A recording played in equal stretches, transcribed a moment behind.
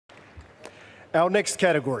Our next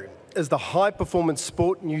category is the High Performance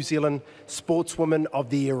Sport New Zealand Sportswoman of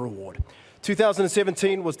the Year Award.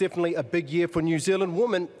 2017 was definitely a big year for New Zealand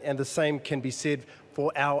women, and the same can be said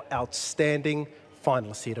for our outstanding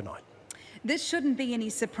finalists here tonight. This shouldn't be any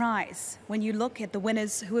surprise when you look at the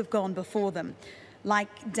winners who have gone before them,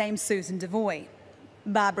 like Dame Susan Devoy,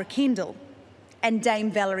 Barbara Kendall, and Dame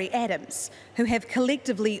Valerie Adams, who have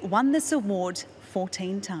collectively won this award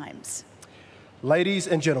 14 times. Ladies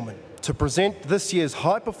and gentlemen, to present this year's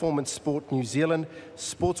High Performance Sport New Zealand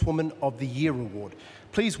Sportswoman of the Year Award,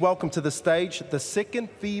 please welcome to the stage the second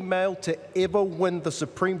female to ever win the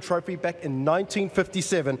Supreme Trophy back in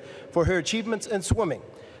 1957 for her achievements in swimming.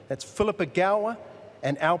 That's Philippa Gower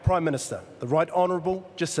and our Prime Minister, the Right Honourable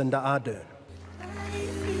Jacinda Ardern.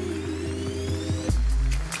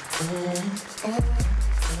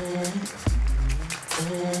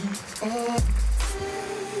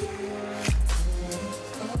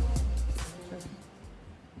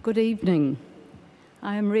 Good evening.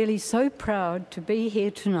 I am really so proud to be here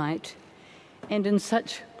tonight and in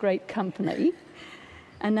such great company,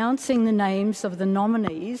 announcing the names of the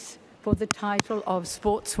nominees for the title of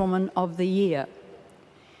Sportswoman of the Year.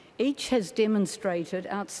 Each has demonstrated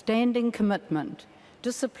outstanding commitment,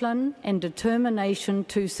 discipline and determination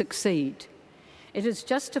to succeed. It is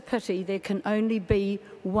just a pity there can only be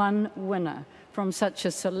one winner from such a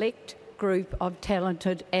select group of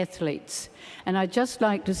talented athletes. And I'd just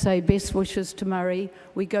like to say best wishes to Murray.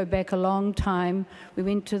 We go back a long time. We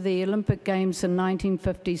went to the Olympic Games in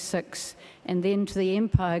 1956 and then to the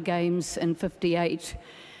Empire Games in 58,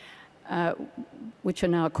 which are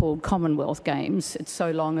now called Commonwealth Games. It's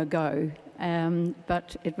so long ago.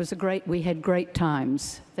 But it was we had great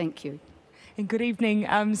times. Thank you. And good evening,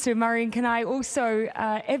 Sir Murray. And can I also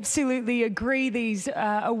absolutely agree these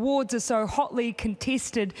awards are so hotly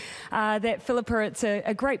contested that, Philippa, it's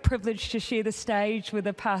a great privilege to share the stage with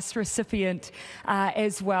a past recipient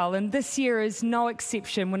as well. And this year is no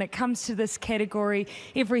exception. When it comes to this category,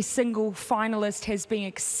 every single finalist has been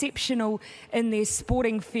exceptional in their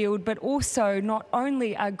sporting field, but also not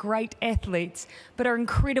only are great athletes, but are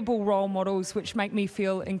incredible role models, which make me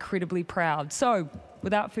feel incredibly proud. So,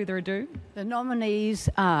 without further ado, the nominees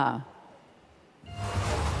are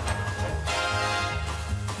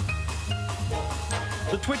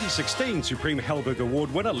the 2016 Supreme Halberg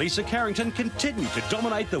Award winner Lisa Carrington continued to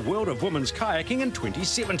dominate the world of women's kayaking in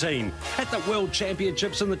 2017. At the World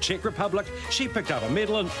Championships in the Czech Republic, she picked up a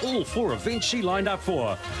medal in all 4 events she lined up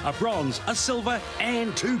for: a bronze, a silver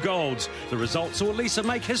and 2 golds. The result saw Lisa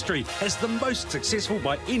make history as the most successful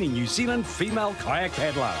by any New Zealand female kayak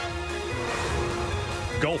paddler.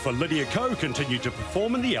 Golfer Lydia Ko continued to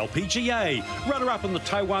perform in the LPGA. Runner-up in the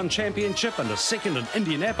Taiwan Championship and a second in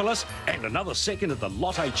Indianapolis and another second at the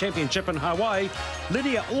Lotte Championship in Hawaii,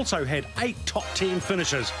 Lydia also had 8 top 10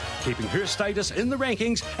 finishes, keeping her status in the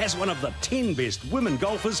rankings as one of the 10 best women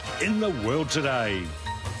golfers in the world today.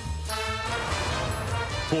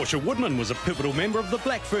 Portia Woodman was a pivotal member of the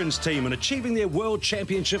Black Ferns team in achieving their World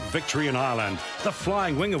Championship victory in Ireland. The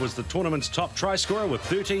flying winger was the tournament's top try scorer with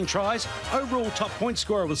 13 tries, overall top point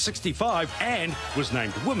scorer with 65, and was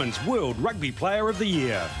named Women's World Rugby Player of the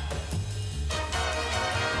Year.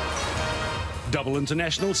 Double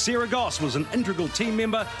international Sarah Goss was an integral team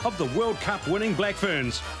member of the World Cup winning Black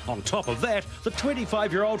Ferns. On top of that, the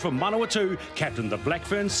 25-year-old from Manawatu captained the Black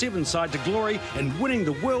Ferns 7-side to glory in winning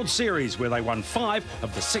the World Series, where they won 5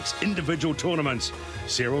 of the 6 individual tournaments.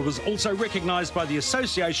 Sarah was also recognised by the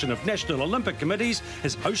Association of National Olympic Committees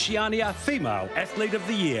as Oceania Female Athlete of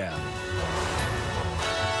the Year.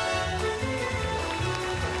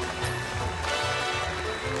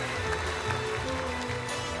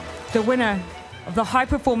 the winner of the High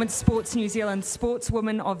Performance Sports New Zealand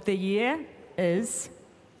Sportswoman of the Year is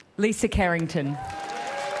Lisa Carrington.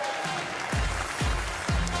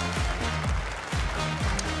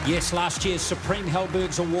 Yes, last year's Supreme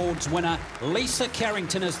Halberg's Awards winner, Lisa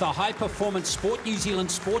Carrington, is the High Performance Sport New Zealand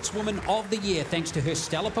Sportswoman of the Year, thanks to her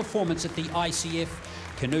stellar performance at the ICF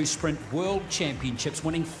Canoe Sprint World Championships,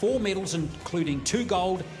 winning 4 medals, including 2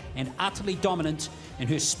 gold, and utterly dominant in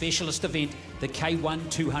her specialist event, the K1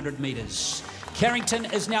 200 metres. Carrington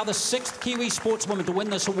is now the 6th Kiwi sportswoman to win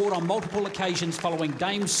this award on multiple occasions, following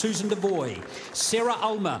Dame Susan Devoy, Sarah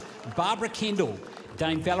Ulmer, Barbara Kendall,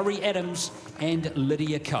 Dame Valerie Adams and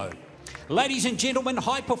Lydia Ko. Ladies and gentlemen,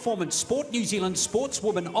 High Performance Sport New Zealand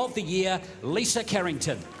Sportswoman of the Year, Lisa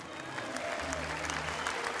Carrington.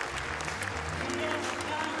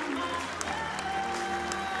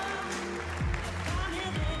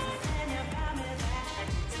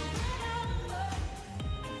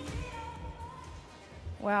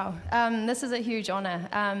 Wow, this is a huge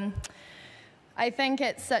honour. I think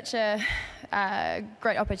it's such a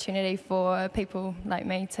great opportunity for people like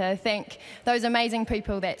me to thank those amazing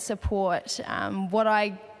people that support what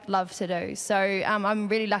I love to do. So I'm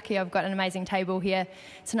really lucky I've got an amazing table here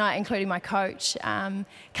tonight, including my coach,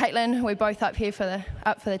 Caitlin. We're both up here for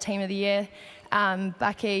the Team of the Year.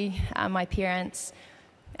 Bucky, my parents,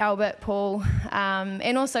 Albert, Paul,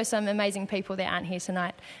 and also some amazing people that aren't here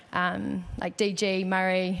tonight, like DG,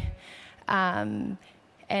 Murray, and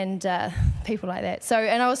people like that. So,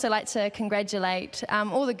 and I also like to congratulate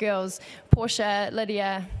all the girls, Portia,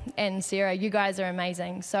 Lydia, and Sarah. You guys are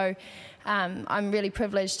amazing. So I'm really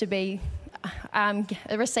privileged to be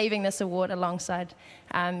receiving this award alongside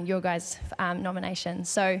your guys' nomination.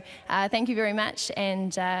 So thank you very much,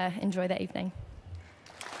 and enjoy the evening.